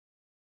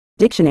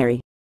Dictionary.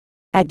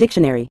 At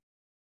dictionary.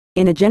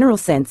 In a general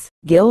sense,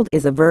 gild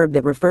is a verb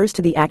that refers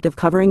to the act of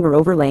covering or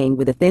overlaying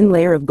with a thin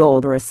layer of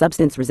gold or a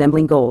substance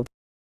resembling gold.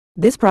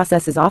 This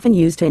process is often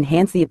used to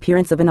enhance the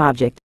appearance of an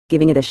object,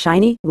 giving it a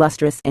shiny,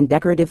 lustrous, and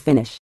decorative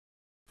finish.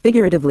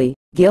 Figuratively,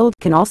 gild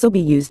can also be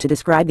used to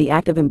describe the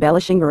act of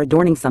embellishing or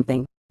adorning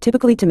something,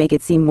 typically to make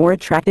it seem more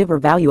attractive or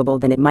valuable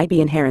than it might be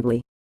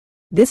inherently.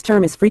 This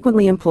term is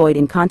frequently employed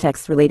in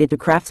contexts related to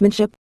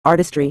craftsmanship,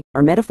 artistry,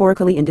 or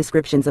metaphorically in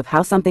descriptions of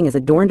how something is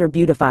adorned or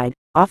beautified,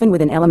 often with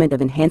an element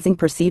of enhancing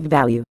perceived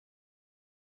value.